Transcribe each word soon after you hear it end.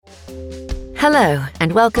Hello,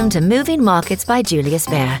 and welcome to Moving Markets by Julius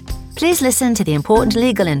Baer. Please listen to the important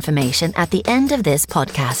legal information at the end of this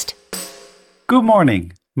podcast. Good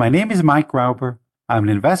morning. My name is Mike Rauber. I'm an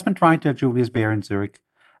investment writer at Julius Baer in Zurich,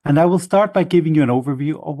 and I will start by giving you an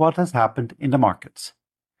overview of what has happened in the markets.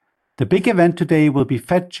 The big event today will be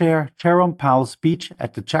Fed Chair Jerome Powell's speech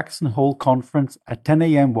at the Jackson Hole Conference at 10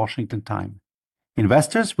 a.m. Washington time.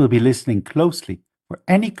 Investors will be listening closely for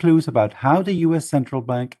any clues about how the U.S. Central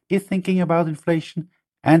Bank is thinking about inflation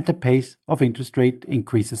and the pace of interest rate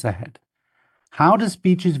increases ahead. How the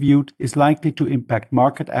speech is viewed is likely to impact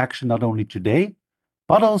market action not only today,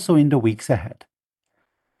 but also in the weeks ahead.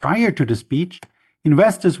 Prior to the speech,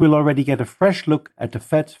 investors will already get a fresh look at the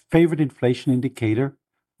Fed's favorite inflation indicator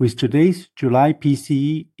with today's July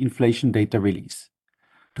PCE inflation data release.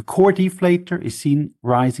 The core deflator is seen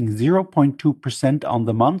rising 0.2% on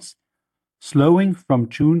the month, slowing from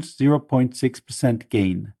June's 0.6%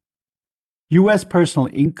 gain. U.S. personal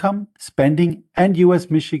income, spending, and U.S.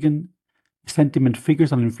 Michigan sentiment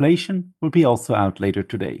figures on inflation will be also out later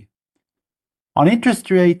today. On interest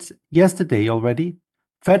rates, yesterday already,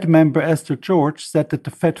 Fed member Esther George said that the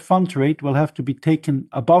Fed funds rate will have to be taken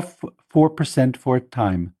above 4% for a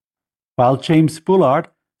time, while James Bullard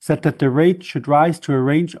said that the rate should rise to a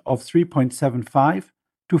range of 3.75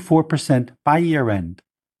 to 4% by year-end.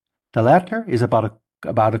 The latter is about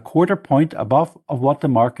a quarter point above of what the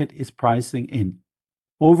market is pricing in.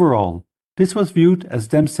 Overall, this was viewed as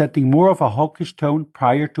them setting more of a hawkish tone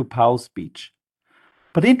prior to Powell's speech.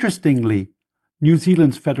 But interestingly, New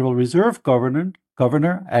Zealand's Federal Reserve Governor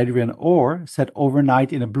Adrian Orr said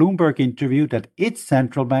overnight in a Bloomberg interview that its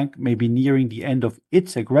central bank may be nearing the end of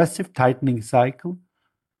its aggressive tightening cycle,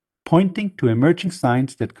 pointing to emerging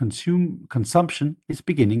signs that consumption is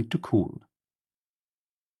beginning to cool.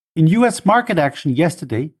 In U.S. market action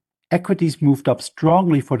yesterday, equities moved up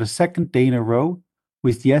strongly for the second day in a row,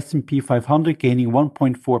 with the S&P 500 gaining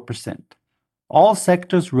 1.4%. All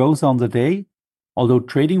sectors rose on the day, although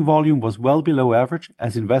trading volume was well below average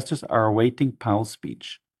as investors are awaiting Powell's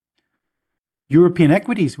speech. European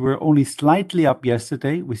equities were only slightly up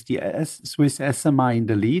yesterday, with the Swiss SMI in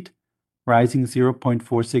the lead, rising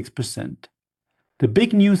 0.46%. The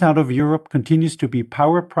big news out of Europe continues to be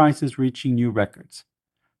power prices reaching new records.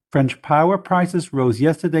 French power prices rose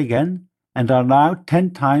yesterday again and are now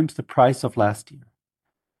 10 times the price of last year.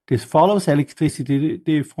 This follows Électricité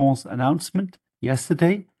de France's announcement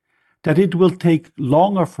yesterday that it will take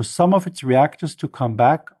longer for some of its reactors to come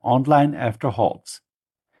back online after halts.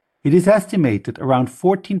 It is estimated around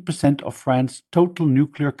 14% of France's total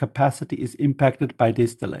nuclear capacity is impacted by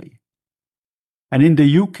this delay. And in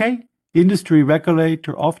the UK, industry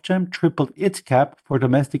regulator Ofgem tripled its cap for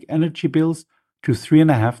domestic energy bills to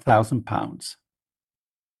 £3,500.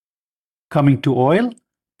 Coming to oil,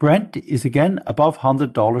 Brent is again above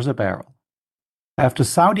 $100 a barrel. After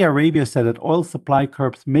Saudi Arabia said that oil supply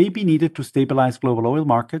curbs may be needed to stabilize global oil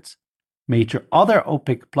markets, major other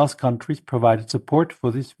OPEC Plus countries provided support for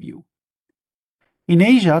this view. In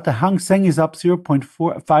Asia, the Hang Seng is up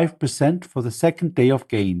 0.45% for the second day of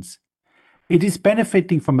gains. It is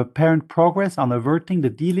benefiting from apparent progress on averting the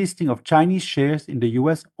delisting of Chinese shares in the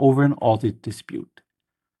US over an audit dispute.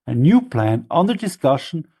 A new plan under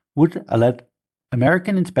discussion would let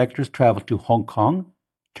American inspectors travel to Hong Kong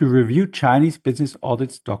to review Chinese business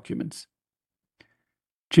audits documents.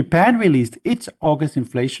 Japan released its August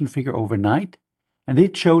inflation figure overnight, and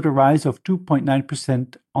it showed a rise of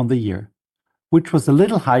 2.9% on the year, which was a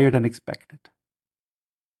little higher than expected.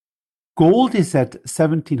 Gold is at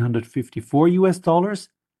 $1,754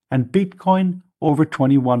 and Bitcoin over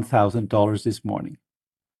 $21,000 this morning.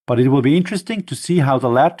 But it will be interesting to see how the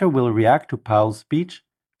latter will react to Powell's speech,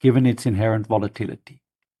 given its inherent volatility.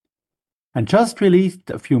 And just released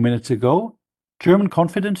a few minutes ago, German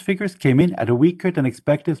confidence figures came in at a weaker than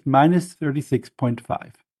expected minus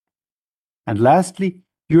 36.5. And lastly,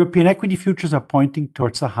 European equity futures are pointing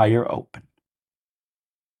towards a higher open.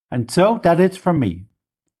 And so that is from me.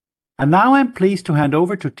 And now I'm pleased to hand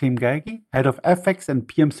over to Tim Gagie, head of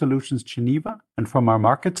FX&PM Solutions Geneva, and from our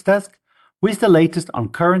markets desk, with the latest on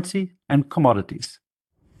currency and commodities.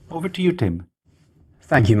 Over to you, Tim.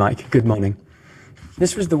 Thank you, Mike. Good morning.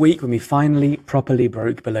 This was the week when we finally properly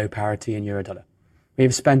broke below parity in euro-dollar. We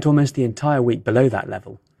have spent almost the entire week below that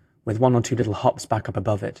level, with one or two little hops back up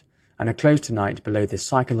above it, and a close tonight below this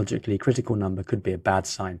psychologically critical number could be a bad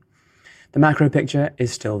sign. The macro picture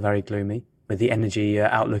is still very gloomy, with the energy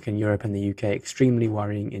outlook in Europe and the UK extremely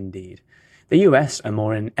worrying indeed. The US are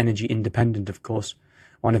more energy independent, of course,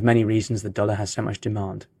 one of many reasons the dollar has so much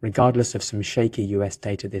demand, regardless of some shaky US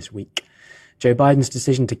data this week. Joe Biden's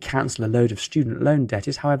decision to cancel a load of student loan debt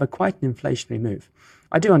is, however, quite an inflationary move.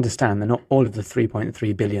 I do understand that not all of the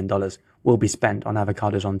 $3.3 billion will be spent on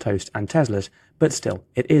avocados on toast and Teslas, but still,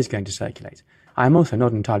 it is going to circulate. I am also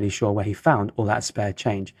not entirely sure where he found all that spare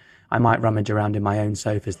change. I might rummage around in my own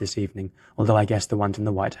sofas this evening, although I guess the ones in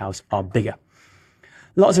the White House are bigger.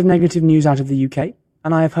 Lots of negative news out of the UK,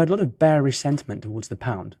 and I have heard a lot of bearish sentiment towards the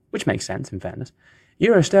pound, which makes sense in fairness.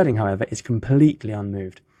 Euro sterling, however, is completely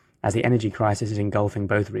unmoved, as the energy crisis is engulfing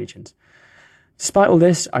both regions. Despite all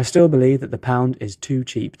this, I still believe that the pound is too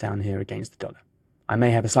cheap down here against the dollar. I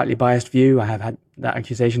may have a slightly biased view, I have had that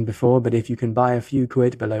accusation before, but if you can buy a few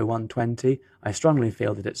quid below 120, I strongly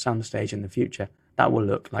feel that at some stage in the future, that will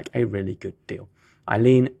look like a really good deal. I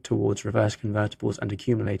lean towards reverse convertibles and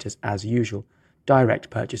accumulators as usual.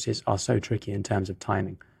 Direct purchases are so tricky in terms of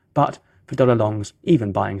timing, but for dollar longs,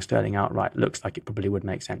 even buying sterling outright looks like it probably would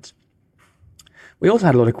make sense. We also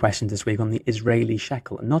had a lot of questions this week on the Israeli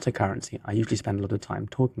shekel, not a currency I usually spend a lot of time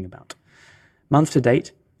talking about. Month to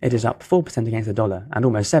date, it is up 4% against the dollar and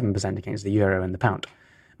almost 7% against the euro and the pound.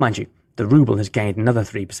 Mind you, the ruble has gained another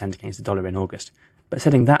 3% against the dollar in August. But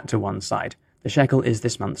setting that to one side, the shekel is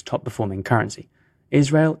this month's top performing currency.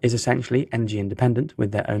 Israel is essentially energy independent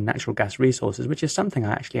with their own natural gas resources, which is something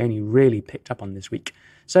I actually only really picked up on this week.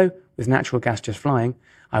 So, with natural gas just flying,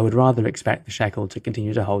 I would rather expect the shekel to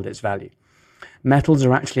continue to hold its value. Metals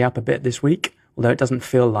are actually up a bit this week, although it doesn't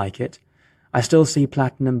feel like it. I still see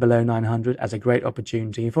platinum below 900 as a great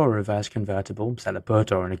opportunity for a reverse convertible, sell a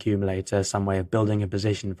put or an accumulator, some way of building a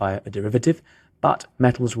position via a derivative, but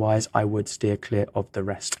metals-wise I would steer clear of the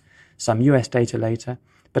rest. Some US data later,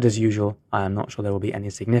 but as usual, I am not sure there will be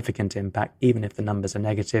any significant impact, even if the numbers are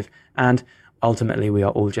negative, and ultimately we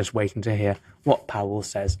are all just waiting to hear what Powell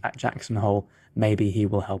says at Jackson Hole. Maybe he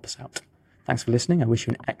will help us out. Thanks for listening. I wish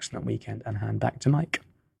you an excellent weekend and hand back to Mike.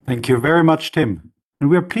 Thank you very much, Tim. And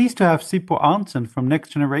we're pleased to have Sipho Arntzen from Next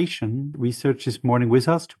Generation Research this morning with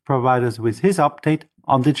us to provide us with his update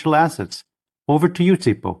on digital assets. Over to you,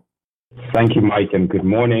 Sipho. Thank you, Mike, and good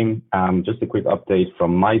morning. Just a quick update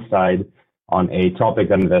from my side on a topic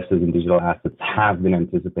that investors in digital assets have been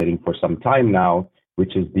anticipating for some time now,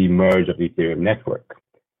 which is the merge of the Ethereum network.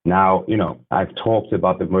 Now, I've talked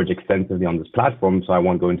about the merge extensively on this platform, so I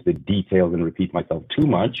won't go into the details and repeat myself too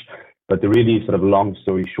much. But the really sort of long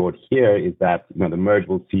story short here is that, the merge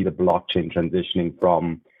will see the blockchain transitioning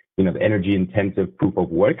from, the energy intensive proof of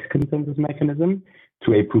work consensus mechanism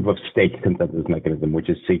to a proof of stake consensus mechanism, which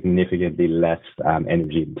is significantly less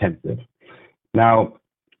energy intensive. Now,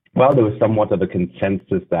 while there was somewhat of a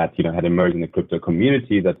consensus that, had emerged in the crypto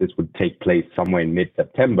community that this would take place somewhere in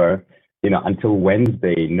mid-September, until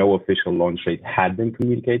Wednesday, no official launch date had been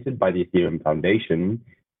communicated by the Ethereum Foundation,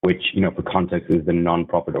 which, for context, is the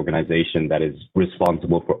non-profit organization that is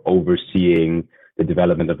responsible for overseeing the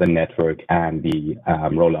development of the network and the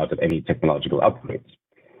rollout of any technological upgrades.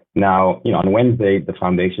 Now, on Wednesday, the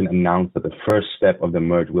foundation announced that the first step of the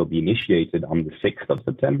merge will be initiated on the 6th of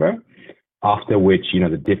September, after which,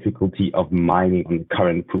 the difficulty of mining on the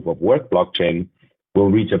current proof of work blockchain will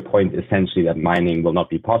reach a point essentially that mining will not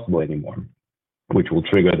be possible anymore, which will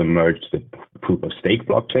trigger the merge to the proof of stake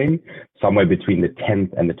blockchain somewhere between the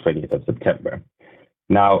 10th and the 20th of September.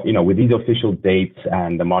 Now, with these official dates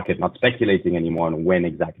and the market not speculating anymore on when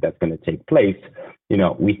exactly that's going to take place,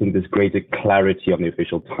 we think this greater clarity on the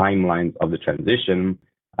official timelines of the transition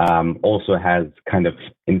also has kind of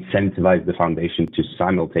incentivized the foundation to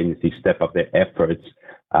simultaneously step up their efforts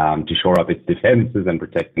to shore up its defenses and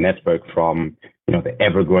protect the network from, the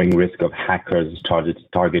ever-growing risk of hackers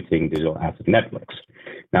targeting digital asset networks.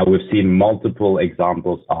 Now, we've seen multiple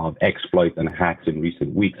examples of exploits and hacks in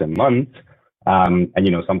recent weeks and months. And,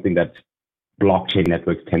 something that blockchain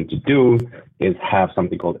networks tend to do is have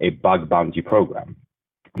something called a bug bounty program.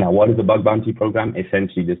 Now, what is a bug bounty program?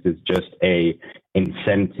 Essentially, this is just a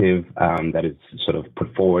incentive that is sort of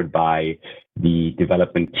put forward by the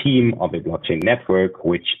development team of a blockchain network,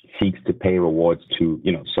 which seeks to pay rewards to,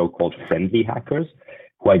 so-called friendly hackers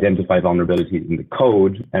who identify vulnerabilities in the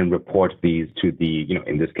code and report these to the,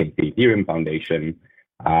 in this case, the Ethereum Foundation,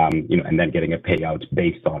 and then getting a payout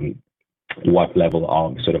based on what level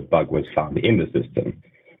of sort of bug was found in the system.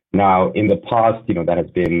 Now, in the past, that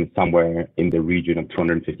has been somewhere in the region of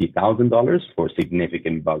 $250,000 for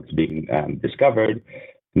significant bugs being discovered.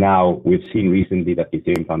 Now, we've seen recently that the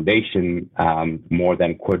Ethereum Foundation more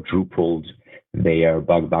than quadrupled their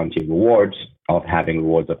bug bounty rewards of having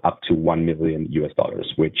rewards of up to $1 million US,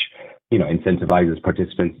 which, incentivizes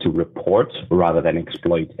participants to report rather than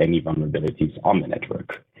exploit any vulnerabilities on the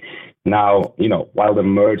network. Now, while the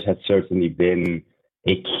merge has certainly been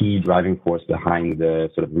a key driving force behind the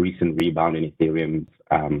sort of recent rebound in Ethereum's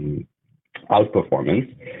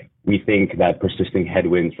outperformance. We think that persisting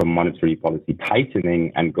headwinds from monetary policy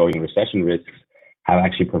tightening and growing recession risks have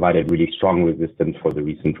actually provided really strong resistance for the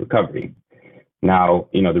recent recovery. Now,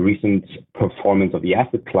 the recent performance of the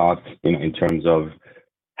asset class, in terms of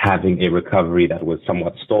having a recovery that was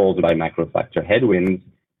somewhat stalled by macro factor headwinds,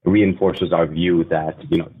 reinforces our view that,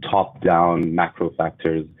 top-down macro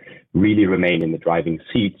factors really remain in the driving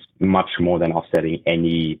seats much more than offsetting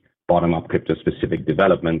any bottom-up crypto-specific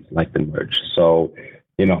developments like the merge. So,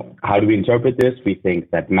 how do we interpret this? We think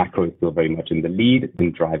that macro is still very much in the lead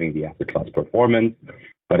in driving the asset class performance.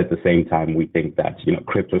 But at the same time, we think that,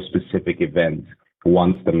 crypto-specific events,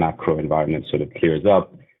 once the macro environment sort of clears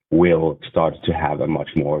up, will start to have a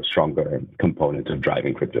much more stronger component of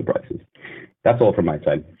driving crypto prices. That's all from my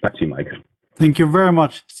side. Back to you, Mike. Thank you very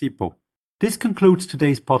much, Sipho. This concludes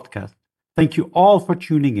today's podcast. Thank you all for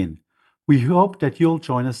tuning in. We hope that you'll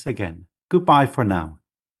join us again. Goodbye for now.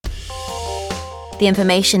 The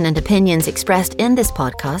information and opinions expressed in this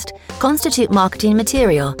podcast constitute marketing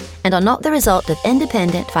material and are not the result of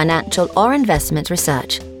independent financial or investment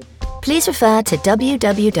research. Please refer to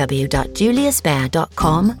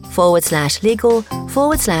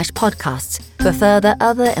www.juliusbaer.com/legal/podcasts for further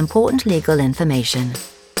other important legal information.